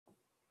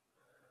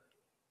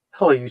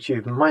Hello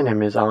YouTube, my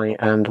name is Ali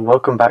and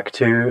welcome back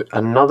to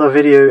another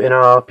video in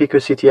our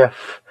picoCTF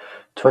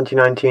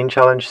 2019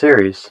 challenge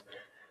series.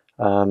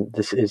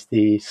 This is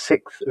the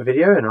 6th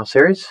video in our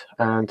series,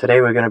 and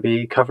today we're going to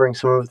be covering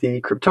some of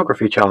the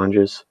cryptography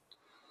challenges.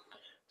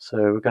 So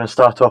we're going to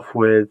start off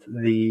with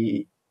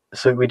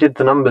so we did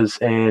the numbers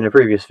in a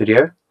previous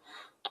video,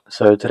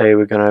 so today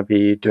we're going to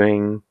be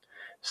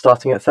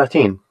starting at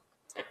 13.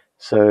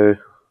 So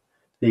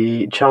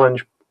the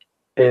challenge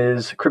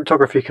is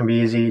cryptography can be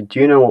easy. Do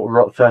you know what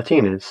ROT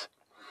 13 is?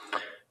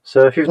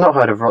 So if you've not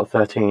heard of ROT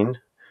 13,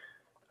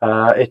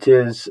 it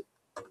is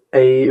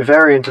a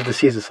variant of the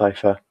Caesar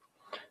cipher.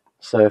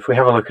 So if we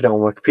have a look at it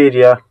on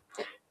Wikipedia,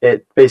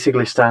 it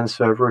basically stands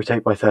for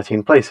rotate by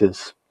 13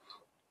 places.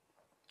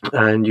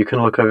 And you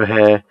can look over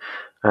here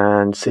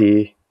and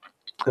see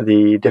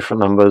the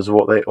different numbers,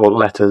 or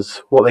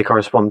letters, what they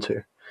correspond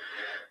to.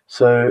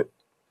 So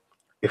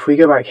if we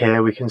go back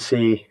here, we can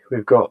see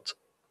we've got,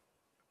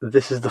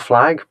 this is the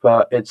flag,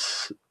 but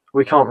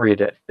we can't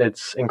read it.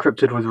 It's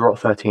encrypted with ROT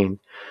 13.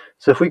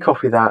 So if we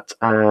copy that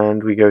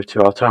and we go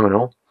to our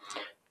terminal,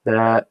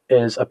 there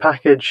is a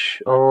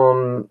package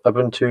on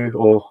Ubuntu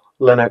or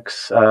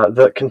Linux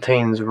that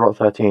contains ROT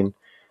 13.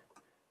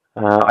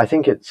 I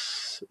think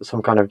it's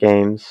some kind of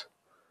games.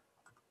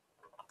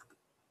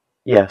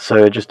 Yeah, so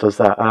it just does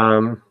that.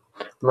 Man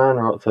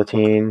ROT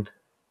 13,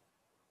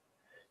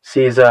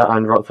 Caesar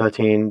and ROT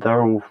 13,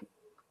 they're all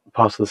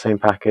part of the same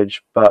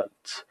package, but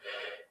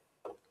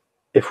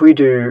if we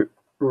do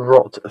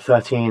ROT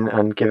 13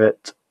 and give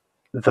it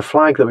the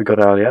flag that we got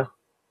earlier,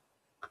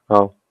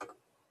 well,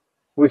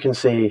 we can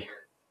see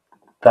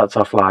that's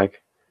our flag.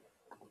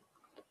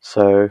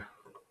 So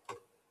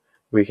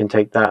we can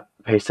take that,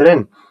 paste it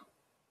in.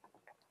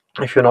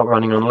 If you're not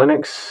running on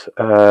Linux,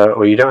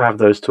 or you don't have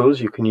those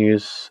tools, you can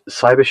use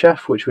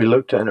CyberChef, which we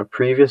looked at in a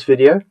previous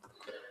video.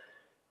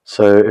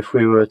 So if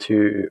we were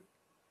to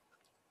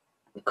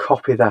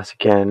copy that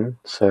again,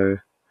 so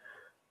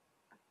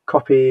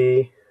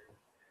copy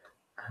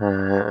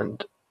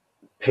and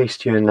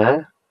paste you in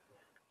there,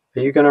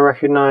 are you going to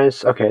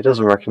recognize? Okay, it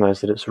doesn't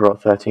recognize that it's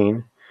ROT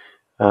 13.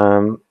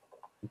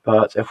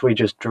 But if we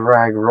just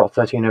drag ROT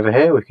 13 over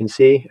here, we can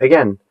see,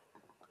 again,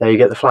 there you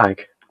get the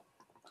flag.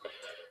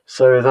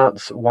 So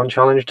that's one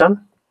challenge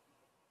done.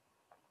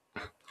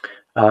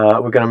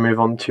 We're going to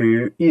move on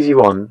to easy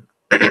one.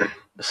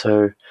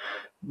 So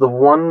the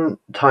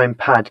one-time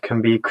pad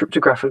can be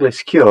cryptographically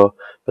secure,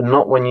 but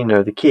not when you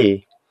know the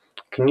key.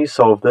 Can you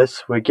solve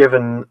this? We've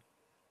given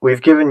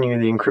you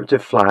the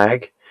encrypted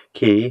flag,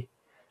 key,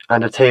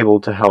 and a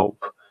table to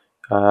help.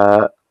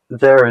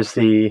 There is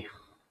the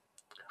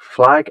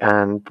flag,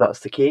 and that's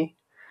the key.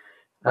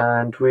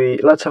 And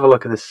let's have a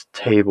look at this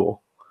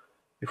table.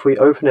 If we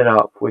open it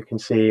up, we can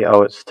see,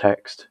 oh, it's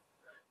text.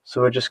 So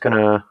we're just going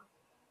to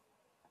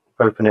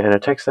open it in a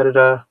text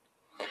editor,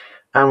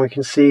 and we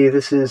can see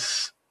this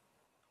is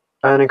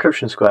an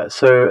encryption square.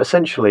 So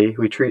essentially,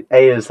 we treat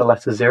A as the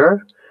letter 0,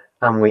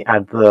 and we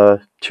add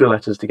the two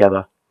letters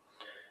together.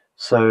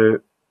 So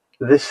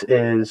this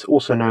is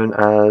also known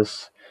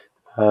as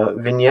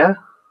Vignere.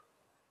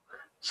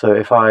 So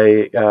if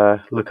I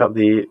look up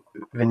the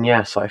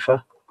Vignere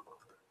cipher,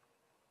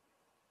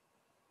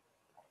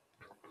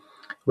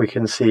 we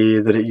can see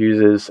that it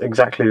uses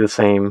exactly the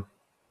same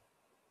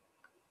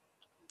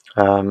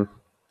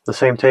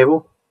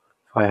table.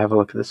 If I have a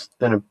look at this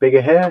in a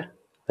bigger here,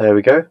 there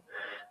we go.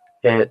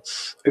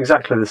 It's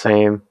exactly the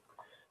same.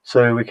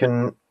 So we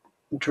can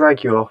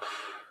drag you off,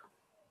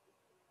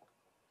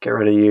 get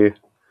rid of you,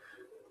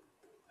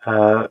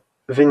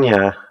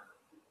 Vignere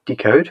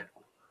decode,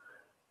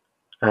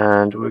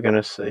 and we're going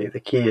to say the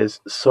key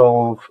is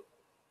solve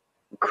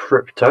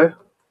crypto,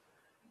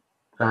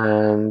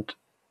 and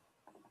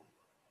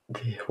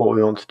what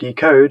we want to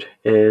decode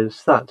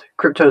is that.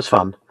 Crypto's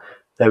fun.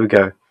 There we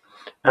go.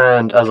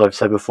 And as I've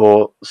said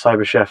before,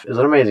 CyberChef is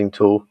an amazing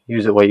tool.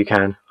 Use it where you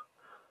can.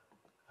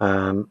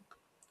 And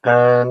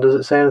does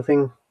it say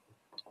anything?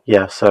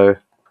 Yeah, so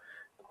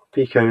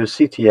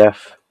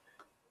picoCTF,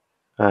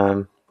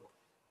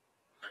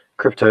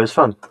 crypto is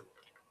fun.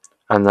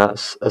 And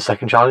that's a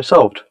second challenge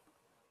solved.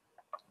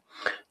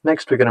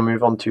 Next, we're going to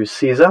move on to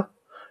Caesar.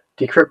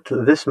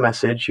 Decrypt this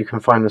message. You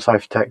can find the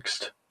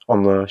ciphertext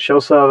on the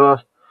shell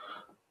server.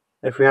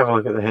 If we have a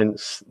look at the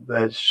hints,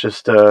 there's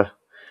just a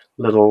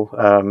little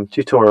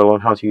tutorial on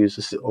how to use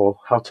this, or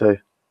how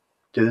to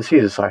do the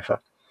Caesar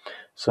cipher.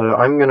 So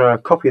I'm going to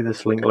copy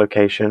this link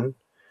location,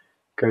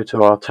 go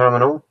to our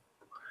terminal,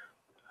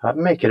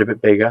 make it a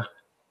bit bigger,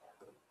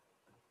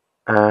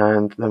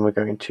 and then we're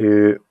going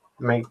to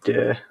make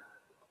the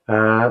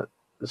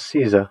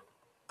Caesar.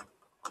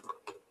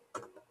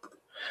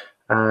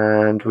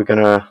 And we're going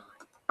to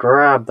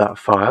grab that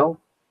file.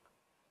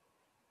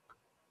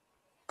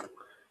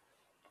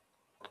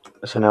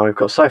 So now we've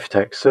got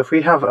ciphertext. So if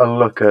we have a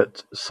look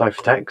at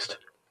ciphertext,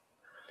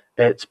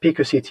 it's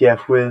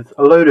picoCTF with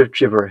a load of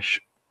gibberish.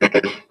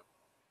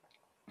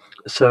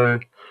 So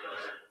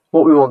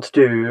what we want to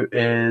do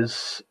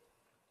is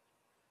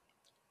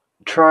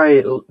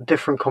try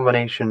different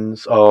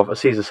combinations of a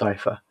Caesar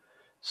cipher.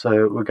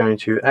 So we're going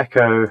to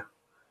echo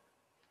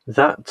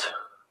that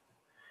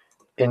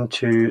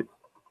into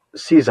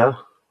Caesar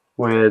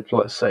with,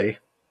 let's say,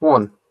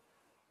 1,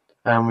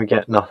 and we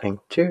get nothing,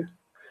 2.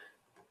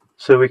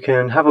 So we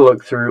can have a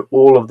look through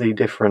all of the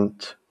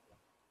different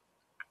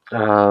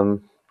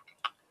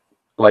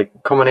like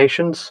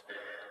combinations.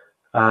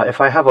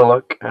 If I have a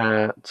look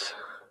at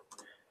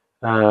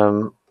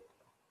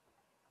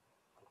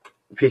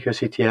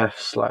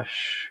picoCTF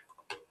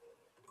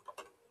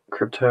 /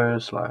 crypto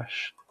 /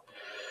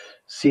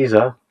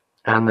 Caesar,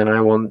 and then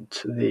I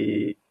want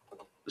the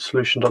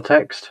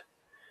solution.txt,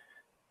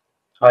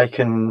 I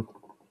can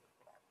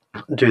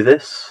do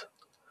this,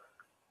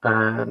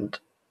 and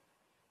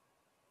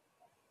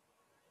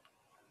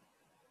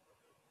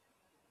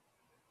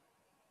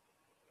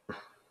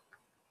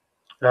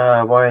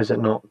why is it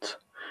not?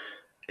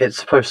 It's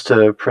supposed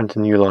to print a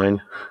new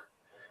line,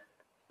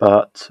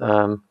 but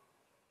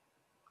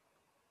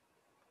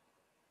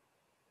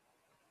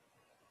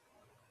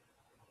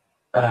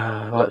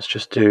let's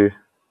just do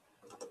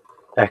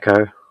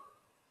echo.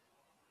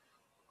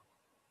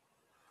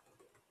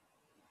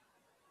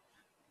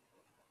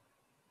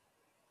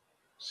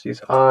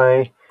 Caesar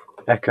I,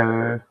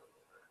 echo,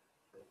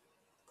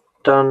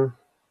 done.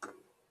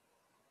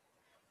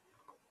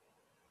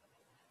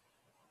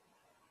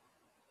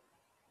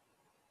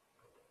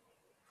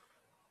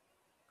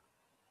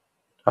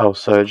 Oh,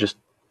 so it just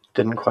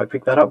didn't quite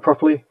pick that up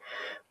properly.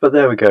 But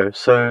there we go.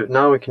 So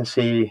now we can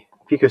see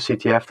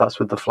picoCTF, that's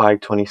with the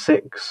flag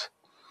 26.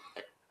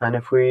 And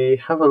if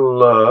we have a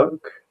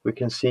look, we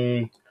can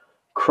see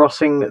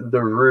crossing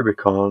the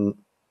Rubicon,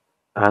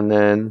 and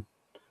then,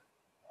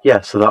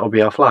 yeah, so that will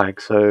be our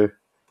flag. So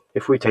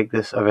if we take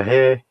this over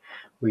here,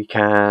 we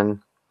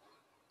can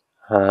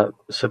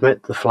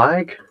submit the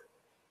flag.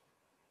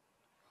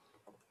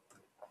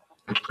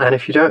 And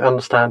if you don't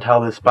understand how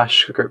this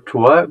bash script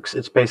works,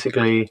 it's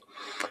basically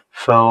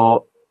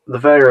for the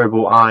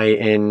variable I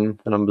in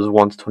the numbers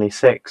 1 to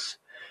 26,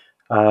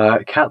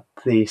 cat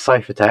the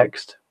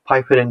ciphertext,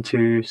 pipe it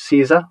into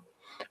Caesar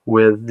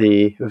with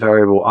the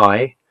variable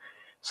I,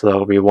 so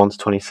that'll be 1 to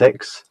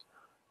 26,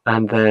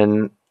 and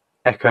then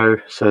echo,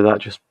 so that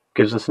just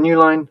gives us a new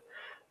line,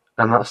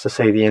 and that's to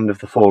say the end of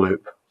the for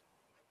loop.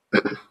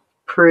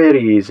 Pretty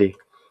easy.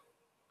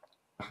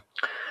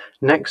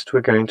 Next we're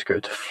going to go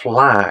to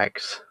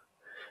flags.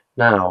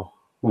 Now,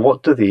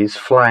 what do these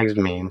flags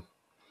mean?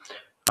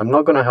 I'm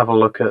not going to have a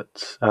look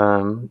at,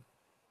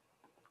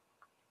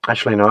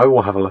 actually no, I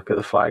will have a look at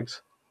the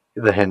flags,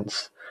 the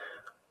hints.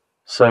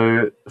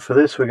 So for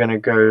this we're going to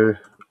go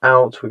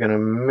out, we're going to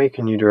make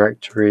a new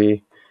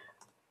directory,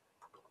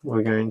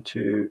 we're going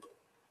to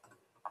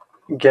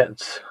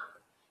get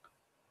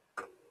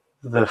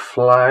the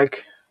flag.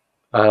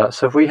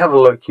 So if we have a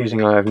look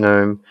using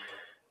IOVgnome,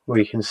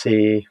 we can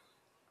see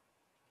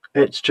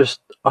it's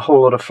just a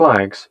whole lot of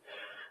flags.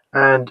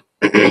 And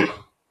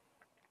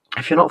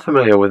if you're not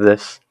familiar with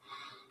this,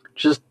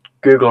 just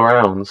Google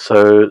around.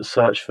 So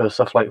search for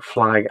stuff like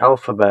flag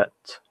alphabet.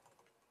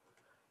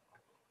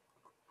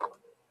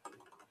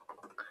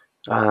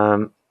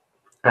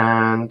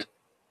 And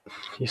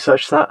you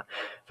search that,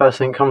 first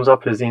thing that comes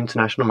up is the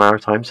International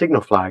Maritime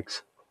Signal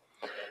Flags.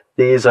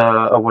 These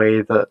are a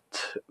way that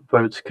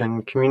boats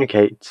can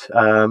communicate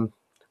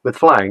with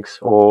flags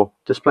or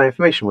display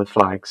information with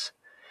flags.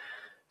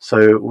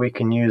 So we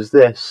can use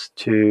this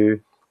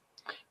to,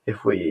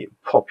 if we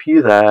pop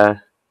you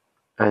there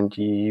and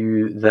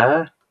you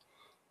there,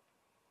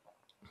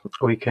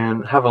 we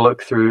can have a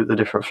look through the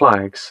different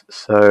flags.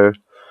 So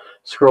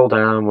scroll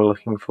down, we're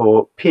looking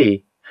for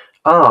P.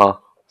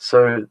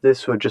 So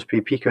this would just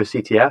be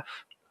picoCTF,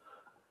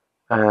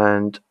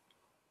 and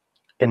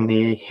in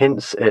the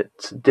hints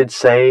it did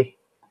say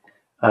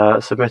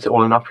submit it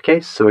all in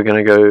uppercase, so we're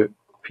going to go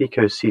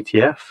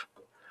picoCTF,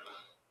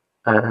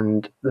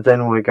 and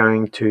then we're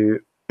going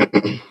to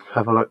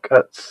have a look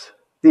at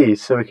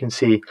these. So we can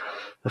see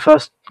the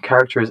first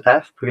character is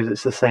F because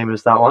it's the same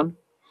as that one.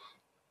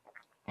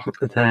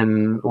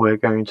 Then we're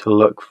going to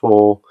look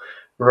for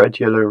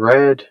regular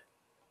red,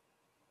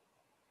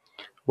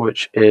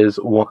 which is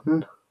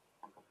 1.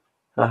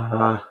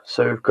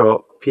 So we've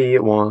got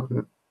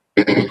P1.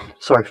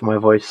 Sorry for my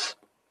voice.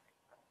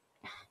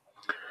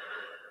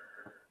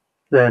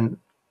 Then,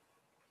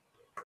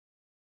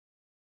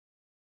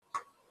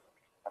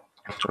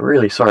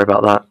 really sorry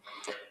about that.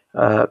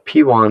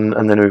 P1,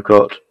 and then we've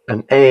got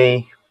an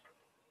A,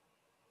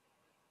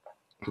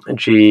 a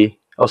G,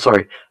 oh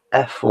sorry,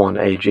 F1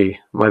 AG,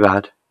 my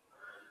bad.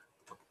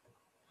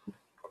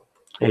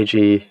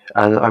 AG,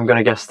 and I'm going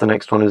to guess the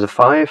next one is a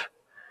 5.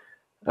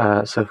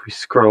 So if we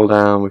scroll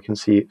down, we can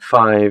see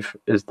 5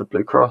 is the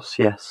blue cross,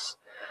 yes.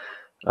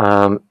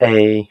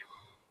 A,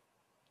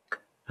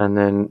 and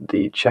then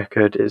the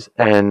checkered is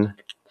N.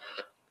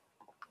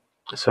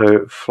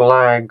 So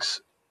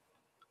flags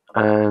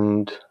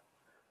and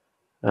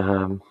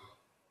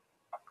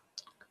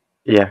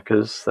yeah,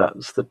 because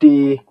that's the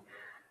D.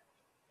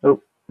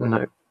 Oh,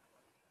 no.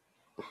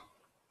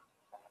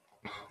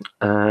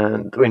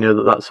 And we know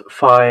that that's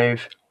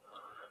 5,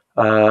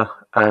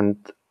 and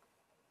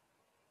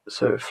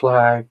So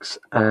flags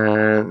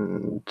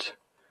and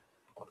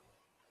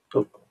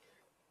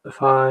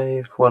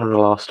 5. What are the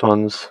last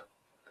ones?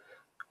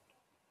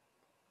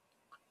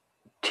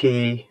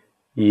 T,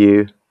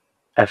 U,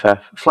 F,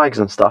 F. Flags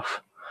and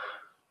stuff.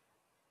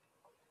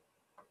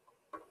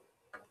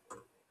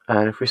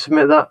 And if we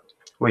submit that,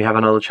 we have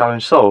another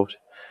challenge solved.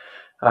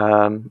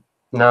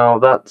 Now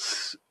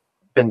that's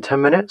been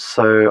 10 minutes,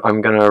 so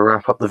I'm going to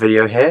wrap up the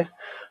video here.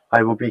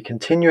 I will be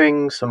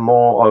continuing some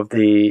more of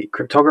the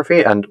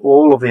cryptography and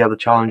all of the other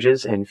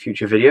challenges in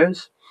future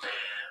videos.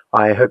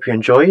 I hope you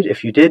enjoyed.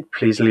 If you did,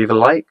 please leave a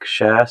like,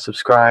 share,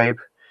 subscribe,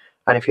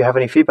 and if you have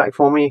any feedback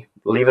for me,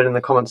 leave it in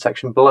the comment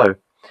section below.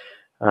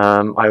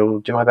 I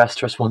will do my best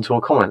to respond to all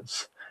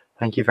comments.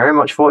 Thank you very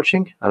much for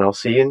watching, and I'll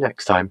see you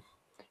next time.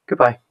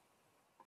 Goodbye.